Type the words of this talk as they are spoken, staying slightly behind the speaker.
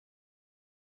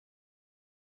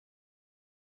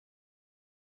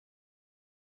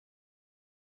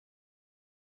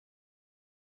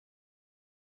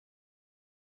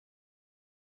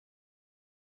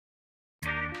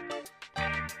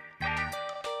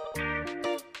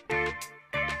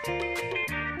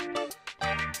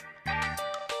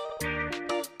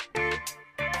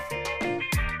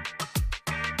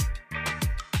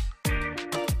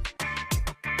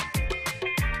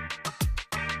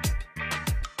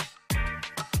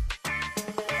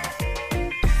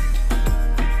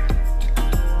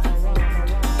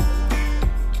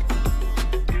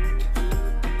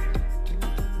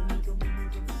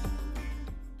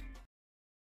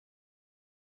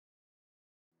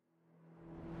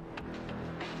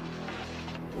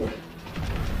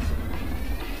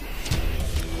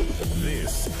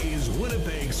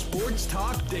Winnipeg Sports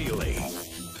Talk Daily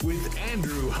with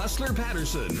Andrew Hustler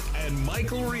Paterson and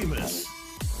Michael Remis.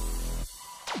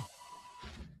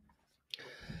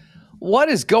 What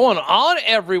is going on,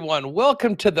 everyone?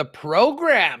 Welcome to the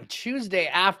program. Tuesday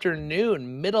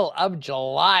afternoon, middle of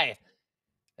July.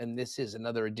 And this is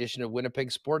another edition of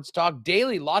Winnipeg Sports Talk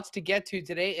Daily. Lots to get to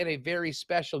today and a very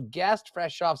special guest,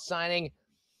 fresh off signing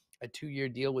a 2-year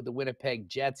deal with the Winnipeg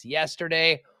Jets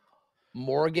yesterday.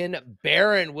 Morgan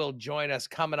Barron will join us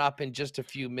coming up in just a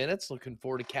few minutes. Looking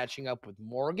forward to catching up with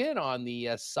Morgan on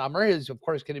the summer. He's, of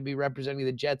course, going to be representing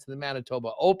the Jets in the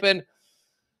Manitoba Open.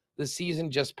 The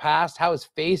season just passed, how his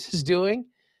face is doing,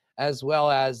 as well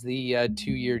as the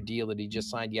 2-year deal that he just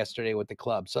signed yesterday with the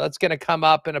club. So that's going to come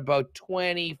up in about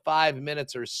 25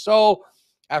 minutes or so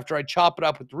after I chop it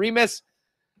up with Remis.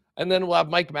 And then we'll have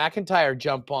Mike McIntyre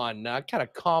jump on, kind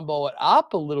of combo it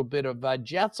up, a little bit of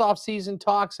Jets off-season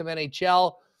talk, some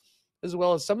NHL, as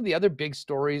well as some of the other big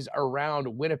stories around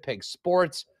Winnipeg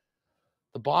sports.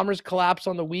 The Bombers collapse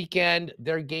on the weekend.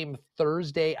 Their game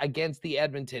Thursday against the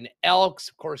Edmonton Elks.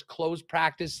 Of course, closed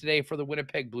practice today for the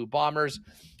Winnipeg Blue Bombers.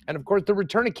 And, of course, the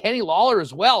return of Kenny Lawler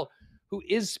as well, who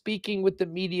is speaking with the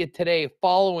media today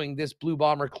following this Blue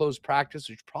Bomber closed practice,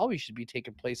 which probably should be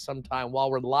taking place sometime while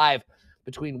we're live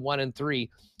between 1 and 3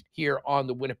 here on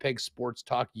the Winnipeg Sports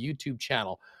Talk YouTube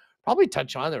channel. Probably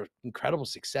touch on the incredible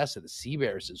success of the Sea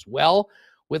Bears as well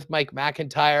with Mike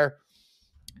McIntyre.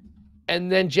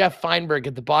 And then Jeff Feinberg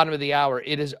at the bottom of the hour.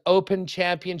 It is Open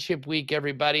Championship week,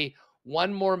 everybody.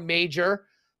 One more major.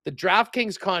 The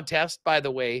DraftKings contest, by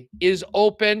the way, is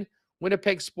open.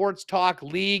 Winnipeg Sports Talk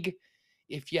League.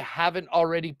 If you haven't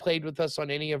already played with us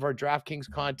on any of our DraftKings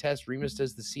contests, Remis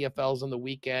does the CFLs on the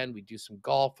weekend. We do some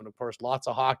golf and, of course, lots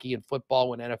of hockey and football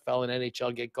when NFL and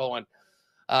NHL get going.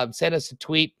 Send us a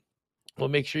tweet. We'll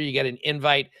make sure you get an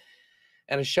invite.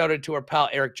 And a shout out to our pal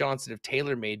Eric Johnson of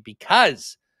TaylorMade,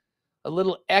 because a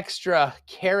little extra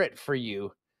carrot for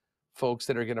you folks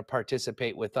that are going to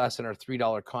participate with us in our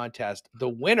 $3 contest. The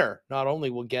winner not only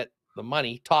will get the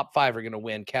money, top 5 are going to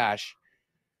win cash,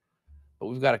 but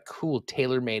we've got a cool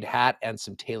TaylorMade hat and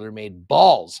some TaylorMade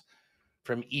balls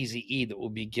from Easy E that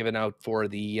will be given out for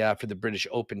the British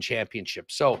Open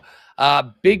Championship. So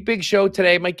big show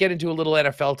today. Might get into a little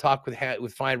NFL talk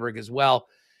with Feinberg as well,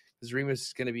 because Remis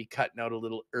is going to be cutting out a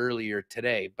little earlier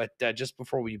today. But just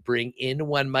before we bring in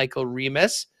one Michael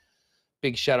Remis,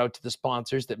 big shout out to the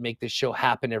sponsors that make this show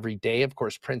happen every day. Of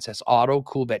course, Princess Auto,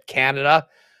 Coolbet Canada,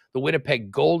 the Winnipeg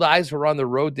Gold Eyes. We're on the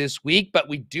road this week, but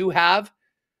we do have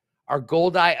our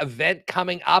Gold Eye event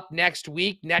coming up next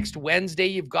week. Next Wednesday,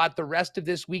 you've got the rest of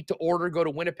this week to order. Go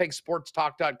to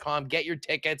winnipegsportstalk.com, get your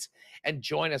tickets, and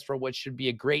join us for what should be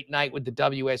a great night with the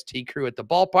WST crew at the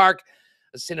ballpark.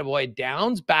 Assiniboia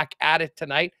Downs back at it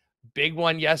tonight. Big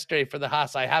one yesterday for the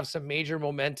Huss. I have some major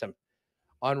momentum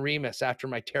on Remis after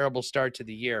my terrible start to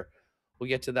the year. We'll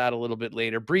get to that a little bit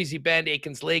later. Breezy Bend,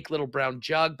 Aikens Lake, Little Brown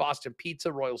Jug, Boston Pizza,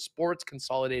 Royal Sports,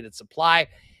 Consolidated Supply,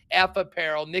 F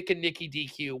Apparel, Nick and Nicky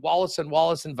DQ, Wallace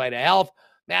and Vita Health,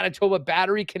 Manitoba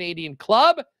Battery Canadian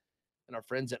Club, and our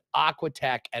friends at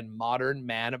Aquatech and Modern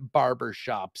Man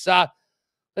Barbershops.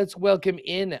 Let's welcome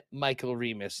in Michael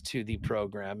Remis to the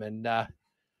program. And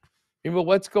remember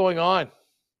what's going on.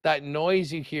 That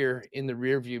noise you hear in the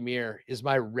rearview mirror is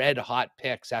my red hot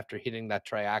picks after hitting that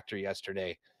triactor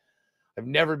yesterday. I've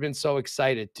never been so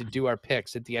excited to do our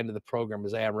picks at the end of the program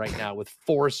as I am right now, with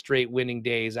 4 straight winning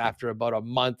days after about a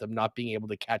month of not being able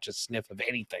to catch a sniff of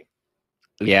anything.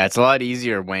 Yeah, it's a lot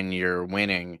easier when you're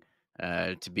winning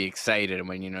to be excited. And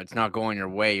when, it's not going your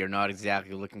way, you're not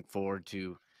exactly looking forward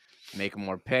to making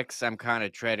more picks. I'm kind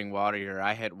of treading water here.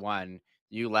 I hit one.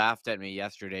 You laughed at me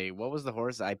yesterday. What was the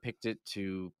horse? I picked it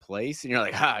to place. And you're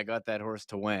like, I got that horse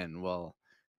to win. Well,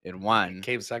 it won. It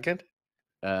came second?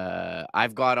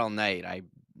 I've got all night. I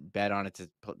bet on it to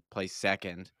place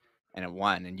second, and it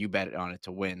won. And you bet on it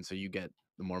to win, so you get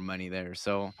the more money there.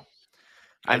 So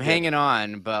I'm hanging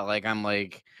on, but I'm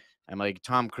like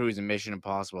Tom Cruise in Mission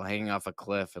Impossible, hanging off a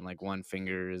cliff, and one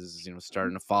finger is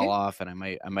starting to fall off, and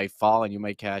I might fall, and you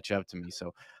might catch up to me.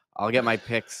 So I'll get my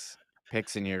picks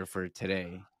in here for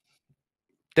today.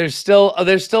 There's still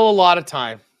a lot of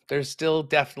time. There's still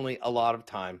definitely a lot of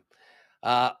time.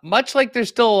 Much like there's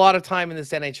still a lot of time in this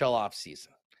NHL offseason.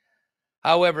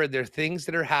 However, there are things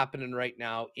that are happening right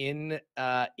now in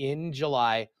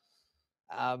July.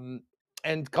 And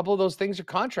a couple of those things are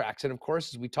contracts. And of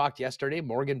course, as we talked yesterday,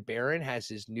 Morgan Barron has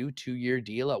his new 2-year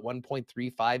deal at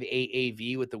 1.35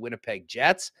 AAV with the Winnipeg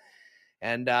Jets.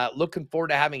 And looking forward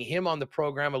to having him on the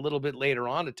program a little bit later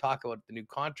on to talk about the new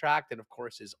contract and, of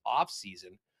course, his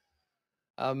offseason.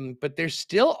 But there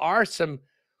still are some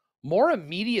More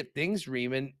immediate things,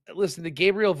 Remin. Listen, the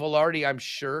Gabriel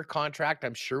Velarde, contract,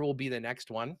 I'm sure will be the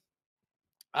next one.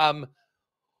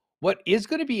 What is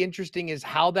going to be interesting is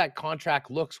how that contract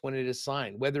looks when it is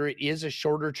signed, whether it is a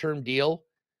shorter term deal,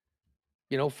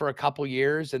 for a couple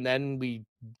years, and then we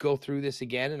go through this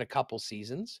again in a couple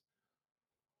seasons,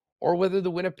 or whether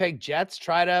the Winnipeg Jets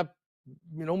try to,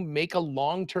 make a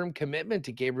long-term commitment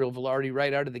to Gabriel Velarde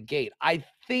right out of the gate. I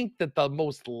think that the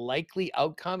most likely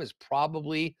outcome is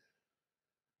probably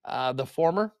the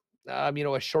former,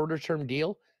 a shorter term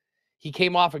deal. He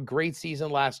came off a great season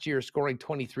last year, scoring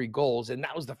 23 goals, and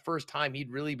that was the first time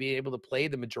he'd really be able to play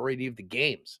the majority of the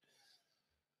games.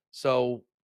 So,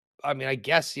 I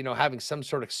guess, having some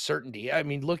sort of certainty.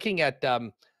 Looking at,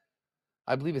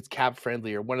 I believe it's Cap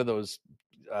Friendly or one of those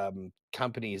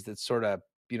companies that sort of,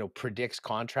 predicts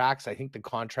contracts. I think the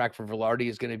contract for Velarde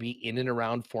is going to be in and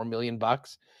around $4 million. I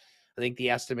think the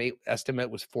estimate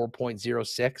was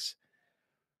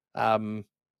 4.06.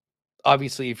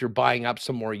 Obviously, if you're buying up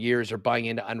some more years or buying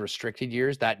into unrestricted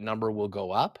years, that number will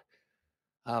go up.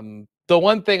 The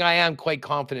one thing I am quite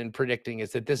confident in predicting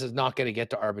is that this is not going to get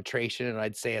to arbitration. And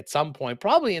I'd say at some point,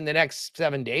 probably in the next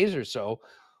 7 days or so,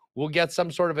 we'll get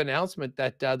some sort of announcement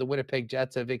that the Winnipeg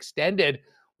Jets have extended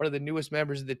one of the newest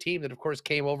members of the team that, of course,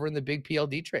 came over in the big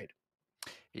PLD trade.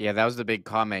 Yeah, that was the big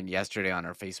comment yesterday on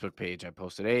our Facebook page. I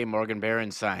posted, "Hey, Morgan Barron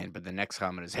signed," but the next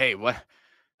comment is, "Hey, what?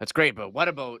 That's great, but what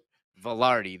about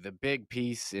Velarde, the big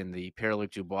piece in the Pierre-Luc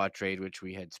Dubois trade, which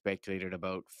we had speculated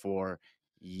about for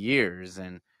years?"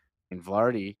 And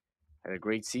Velarde had a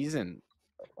great season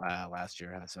last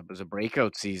year. It was a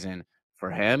breakout season for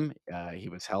him. He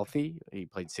was healthy. He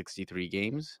played 63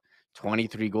 games,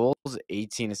 23 goals,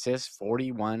 18 assists,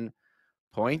 41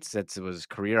 points. It was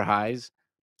career highs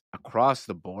across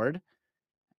the board.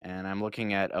 And I'm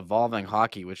looking at Evolving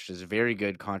Hockey, which is very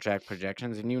good contract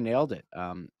projections, and you nailed it.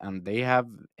 They have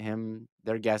him,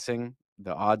 they're guessing,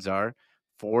 the odds are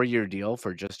 4-year deal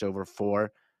for just over $4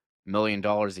 million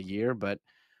a year. But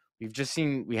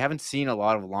we haven't seen a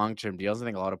lot of long-term deals. I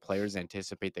think a lot of players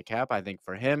anticipate the cap. I think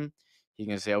for him, he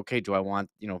can say, okay, do I want,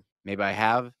 maybe I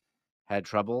have had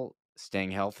trouble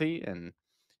staying healthy, and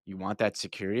you want that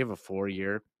security of a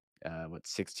 4-year,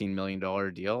 $16 million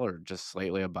deal or just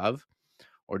slightly above?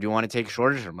 Or do you want to take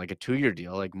shorter term, like a 2-year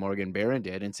deal, like Morgan Barron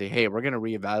did, and say, hey, we're going to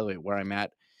reevaluate where I'm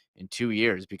at in 2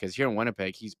 years? Because here in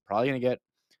Winnipeg, he's probably going to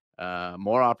get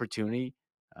more opportunity,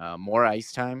 more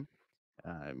ice time,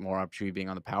 more opportunity being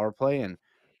on the power play. And,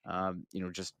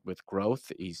 just with growth,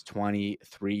 he's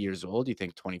 23 years old. You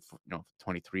think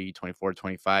 23, 24,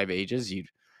 25 ages, you'd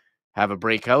have a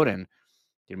breakout, and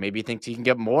maybe think he can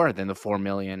get more than the $4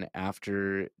 million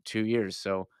after 2 years.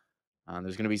 So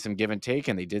there's going to be some give and take,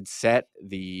 and they did set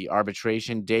the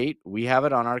arbitration date. We have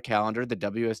it on our calendar, the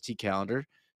WST calendar,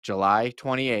 July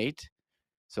 28th.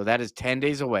 So that is 10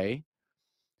 days away.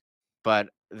 But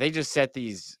they just set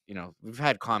these, we've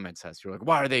had comments us. You're like,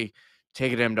 why are they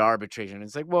taking him to arbitration?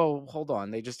 It's like, well, hold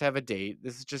on. They just have a date.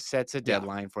 This just sets a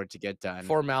deadline for it to get done.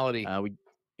 Formality.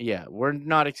 We're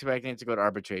not expecting it to go to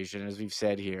arbitration, as we've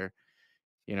said here.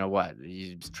 You know what?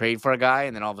 You trade for a guy,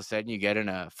 and then all of a sudden you get in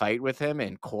a fight with him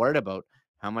in court about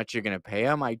how much you're going to pay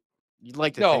him. You'd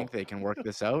like to think they can work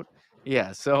this out.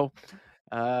 Yeah. So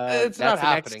it's not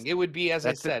happening. It would be, as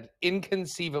I said,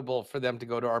 inconceivable for them to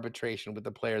go to arbitration with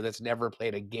a player that's never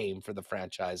played a game for the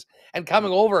franchise and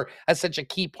coming over as such a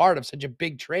key part of such a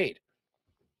big trade.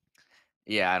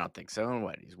 Yeah, I don't think so. And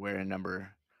what? He's wearing number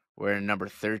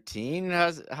 13.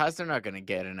 How's they're not going to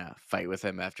get in a fight with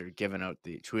him after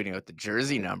tweeting out the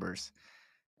jersey numbers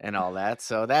and all that?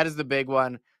 So that is the big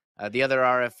one. The other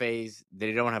RFAs,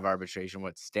 they don't have arbitration.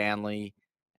 Stanley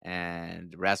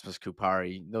and Rasmus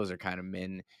Kupari, those are kind of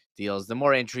min deals. The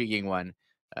more intriguing one,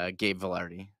 Gabe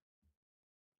Velarde.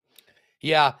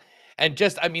 Yeah, and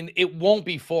it won't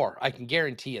be 4. I can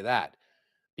guarantee you that,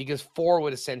 because 4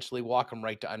 would essentially walk him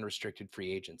right to unrestricted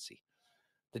free agency.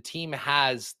 The team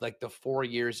has like the 4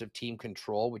 years of team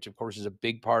control, which of course is a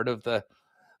big part of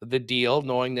the deal,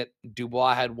 knowing that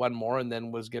Dubois had one more and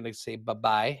then was going to say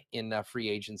bye-bye in free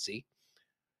agency.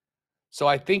 So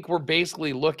I think we're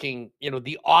basically looking,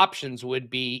 the options would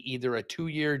be either a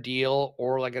 2-year deal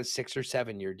or like a 6 or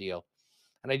 7-year deal.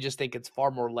 And I just think it's far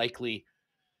more likely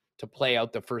to play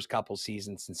out the first couple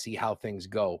seasons and see how things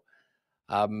go.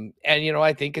 And,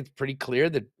 I think it's pretty clear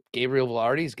that Gabriel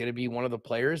Velarde is going to be one of the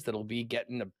players that'll be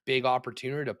getting a big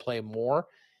opportunity to play more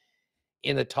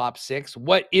in the top 6.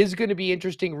 What is going to be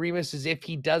interesting, Remis, is if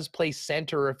he does play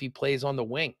center or if he plays on the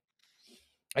wing.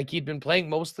 Like, he'd been playing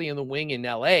mostly in the wing in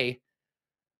LA.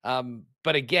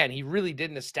 But again, he really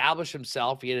didn't establish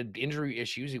himself. He had injury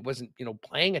issues. He wasn't,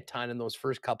 playing a ton in those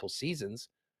first couple seasons.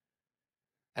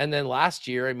 And then last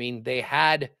year, I mean, they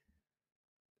had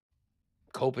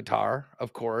Kopitar,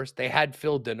 of course. They had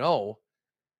Phil Deneau.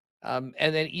 And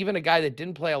then even a guy that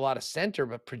didn't play a lot of center,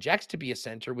 but projects to be a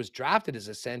center, was drafted as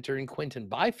a center in Quinton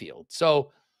Byfield.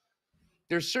 So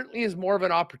there certainly is more of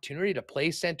an opportunity to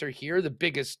play center here. The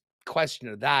biggest question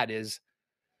of that is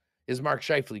Mark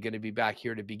Scheifele going to be back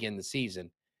here to begin the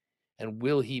season? And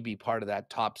will he be part of that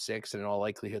top six and in all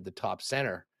likelihood the top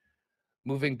center?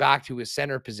 Moving back to his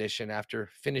center position after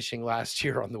finishing last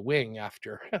year on the wing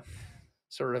after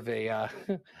sort of a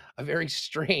very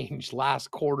strange last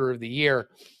quarter of the year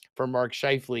for Mark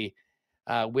Scheifele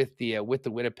with the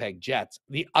Winnipeg Jets.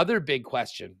 The other big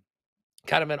question,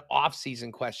 kind of an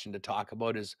off-season question to talk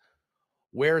about, is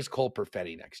where's Cole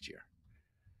Perfetti next year?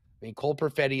 I mean, Cole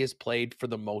Perfetti has played for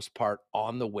the most part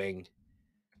on the wing.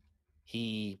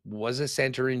 He was a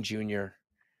center in junior.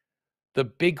 The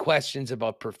big questions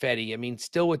about Perfetti, I mean,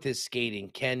 still with his skating,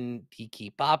 can he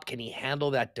keep up? Can he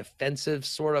handle that defensive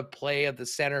sort of play of the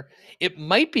center? It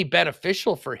might be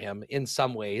beneficial for him in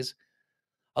some ways.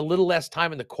 A little less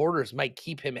time in the quarters might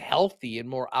keep him healthy and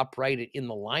more upright in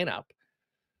the lineup.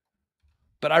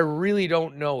 But I really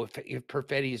don't know if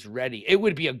Perfetti is ready. It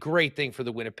would be a great thing for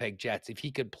the Winnipeg Jets if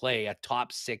he could play a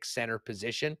top six center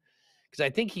position, because I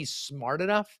think he's smart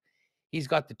enough. He's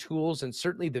got the tools and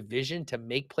certainly the vision to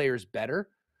make players better.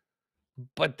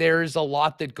 But there's a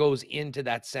lot that goes into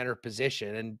that center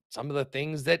position. And some of the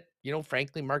things that,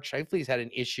 frankly, Mark Scheifele's had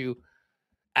an issue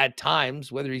at times,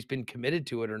 whether he's been committed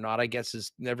to it or not, I guess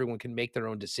is everyone can make their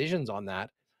own decisions on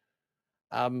that.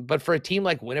 But for a team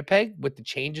like Winnipeg, with the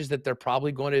changes that they're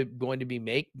probably going to be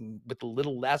making, with a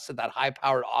little less of that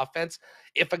high-powered offense,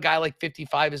 if a guy like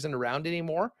 55 isn't around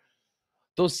anymore,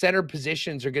 those center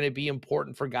positions are going to be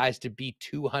important for guys to be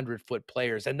 200-foot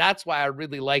players. And that's why I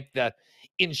really like the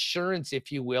insurance,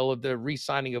 if you will, of the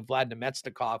re-signing of Vlad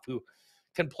Nemetsnikov, who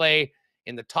can play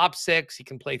in the top six. He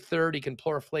can play third. He can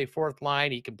play fourth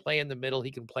line. He can play in the middle.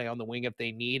 He can play on the wing if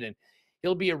they need. And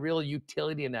he'll be a real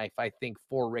utility knife, I think,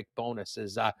 for Rick Bowness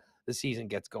as the season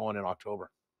gets going in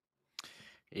October.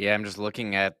 Yeah, I'm just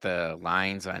looking at the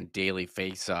lines on Daily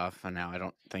Faceoff, and now I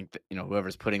don't think that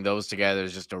whoever's putting those together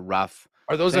is just a rough.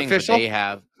 Are those thing, official? They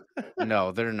have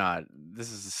no, they're not.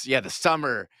 This is the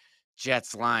summer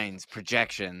Jets lines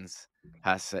projections.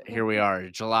 Here we are,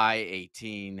 July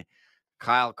 18.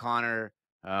 Kyle Connor,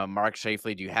 Mark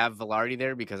Scheifele. Do you have Balharry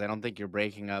there? Because I don't think you're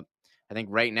breaking up. I think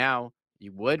right now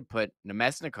you would put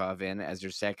Nemesnikov in as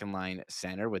your second line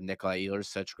center with Nikolai Ehlers,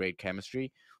 such great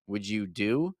chemistry. Would you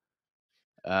do?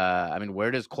 I mean,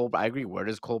 where does Cole? I agree. Where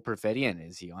does Cole Perfetti in?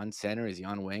 Is he on center? Is he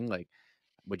on wing? Like,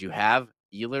 would you have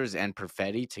Ehlers and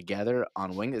Perfetti together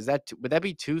on wing? Would that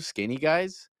be two skinny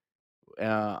guys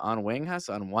on wing,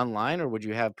 on one line, or would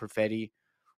you have Perfetti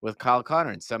with Kyle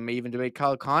Connor? And some may even debate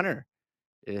Kyle Connor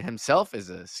himself is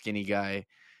a skinny guy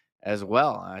as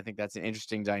well. I think that's an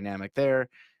interesting dynamic there.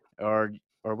 Or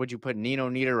would you put Nino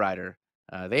Niederreiter?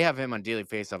 They have him on Daily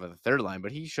Faceoff at the third line,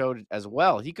 but he showed as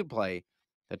well he could play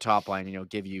the top line.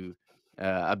 Give you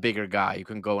a bigger guy. You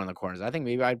can go in the corners. I think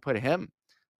maybe I'd put him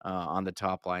on the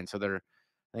top line. So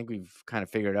I think we've kind of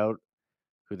figured out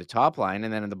who the top line,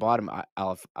 and then in the bottom,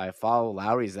 I follow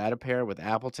Lowry. Is that a pair with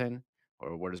Appleton,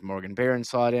 or where does Morgan Barron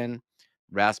slot in?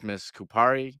 Rasmus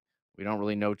Kupari. We don't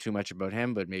really know too much about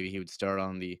him, but maybe he would start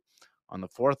on the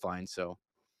fourth line. So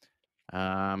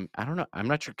I don't know. I'm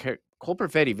not sure. Cole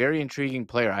Perfetti, very intriguing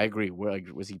player. I agree.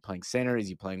 Was he playing center? Is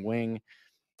he playing wing?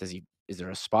 Is there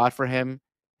a spot for him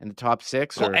in the top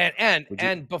six? Well, Or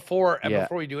and before Yeah.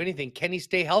 we do anything, can he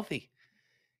stay healthy?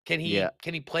 Can he Yeah.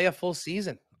 play a full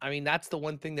season? I mean, that's the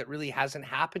one thing that really hasn't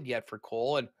happened yet for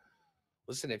Cole. And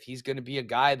listen, if he's going to be a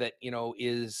guy that,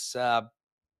 is,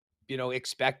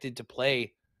 expected to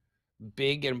play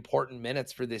big and important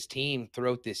minutes for this team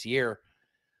throughout this year,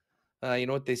 you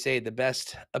know what they say, the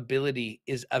best ability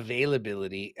is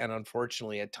availability. And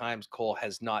unfortunately, at times, Cole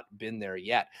has not been there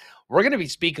yet. We're going to be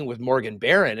speaking with Morgan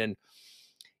Barron. And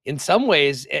in some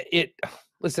ways,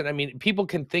 listen, I mean, people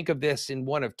can think of this in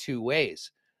one of two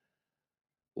ways.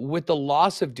 With the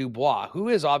loss of Dubois, who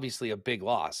is obviously a big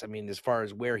loss. I mean, as far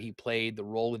as where he played, the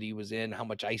role that he was in, how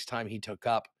much ice time he took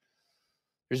up,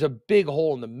 there's a big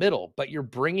hole in the middle. But you're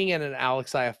bringing in an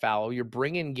Alex Iafallo, you're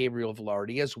bringing in Gabriel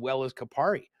Velarde as well as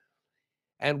Kupari.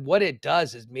 And what it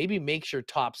does is maybe makes your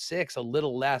top six a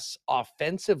little less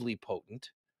offensively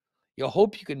potent. You'll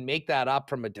hope you can make that up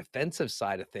from a defensive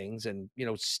side of things and,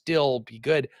 still be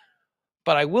good.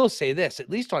 But I will say this,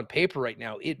 at least on paper right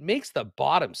now, it makes the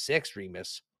bottom six,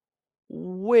 Remis,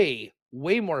 way,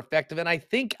 way more effective. And I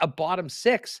think a bottom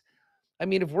six, I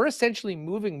mean, if we're essentially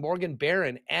moving Morgan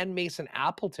Barron and Mason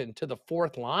Appleton to the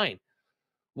fourth line,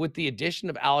 with the addition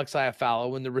of Alex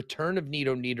Iafallo and the return of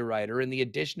Nito Niederreiter and the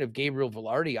addition of Gabriel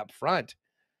Velarde up front,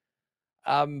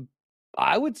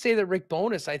 I would say that Rick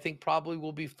Bowness, I think, probably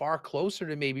will be far closer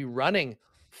to maybe running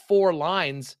 4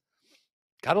 lines,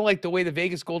 kind of like the way the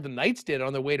Vegas Golden Knights did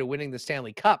on their way to winning the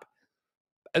Stanley Cup,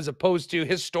 as opposed to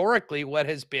historically what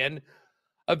has been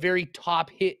a very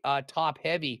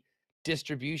top-heavy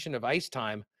distribution of ice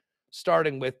time,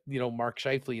 starting with, Mark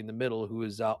Scheifele in the middle, who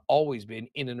has always been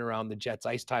in and around the Jets'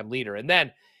 ice time leader. And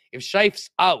then if Scheif's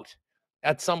out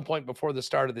at some point before the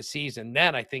start of the season,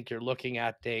 then I think you're looking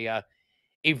at a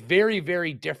very,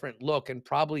 very different look and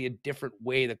probably a different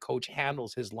way the coach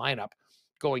handles his lineup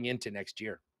going into next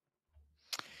year.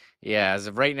 Yeah, as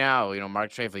of right now,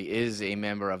 Mark Scheifele is a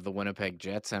member of the Winnipeg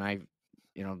Jets, and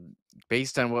you know,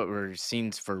 based on what we're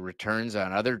seeing for returns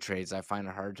on other trades, I find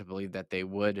it hard to believe that they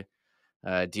would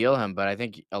deal him. But I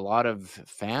think a lot of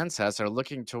fans are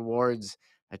looking towards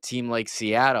a team like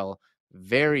Seattle,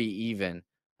 very even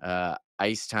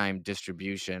ice time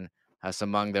distribution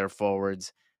among their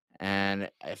forwards. And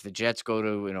if the Jets go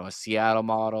to a Seattle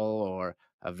model or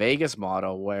a Vegas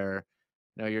model where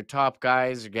your top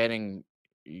guys are getting,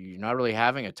 you're not really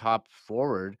having a top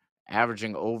forward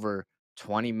averaging over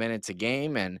 20 minutes a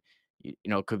game, and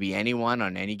it could be anyone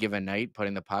on any given night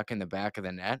putting the puck in the back of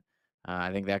the net.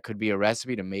 I think that could be a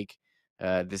recipe to make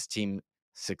this team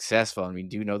successful. And we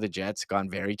do know the Jets gone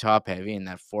very top heavy in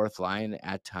that fourth line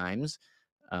at times,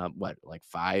 like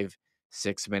 5-6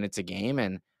 minutes a game,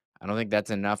 and I don't think that's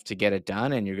enough to get it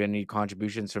done. And you're going to need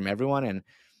contributions from everyone. And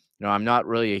I'm not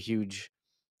really a huge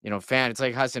fan. It's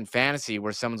like us in fantasy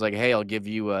where someone's like, "Hey, I'll give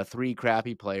you 3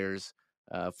 crappy players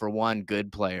for 1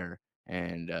 good player,"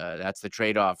 and that's the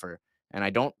trade offer. And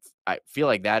I feel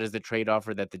like that is the trade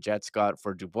offer that the Jets got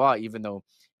for Dubois, even though,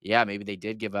 yeah, maybe they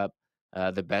did give up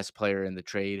the best player in the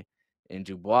trade in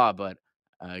Dubois, but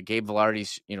Gabe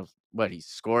Velarde's, he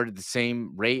scored the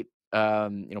same rate,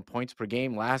 points per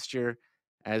game last year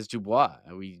as Dubois.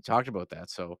 We talked about that,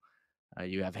 so.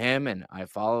 You have him and I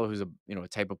follow, who's a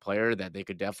type of player that they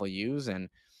could definitely use, and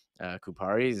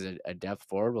Kupari is a depth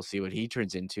forward. We'll see what he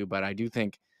turns into, but I do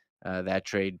think that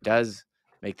trade does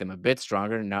make them a bit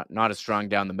stronger, not as strong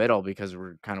down the middle, because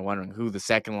we're kind of wondering who the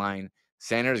second line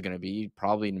center is going to be.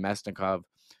 Probably Nemesnikov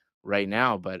right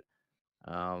now, but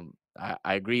I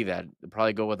agree that they'll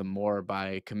probably go with a more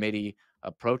by committee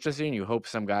approach this year, and you hope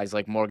some guys like Morgan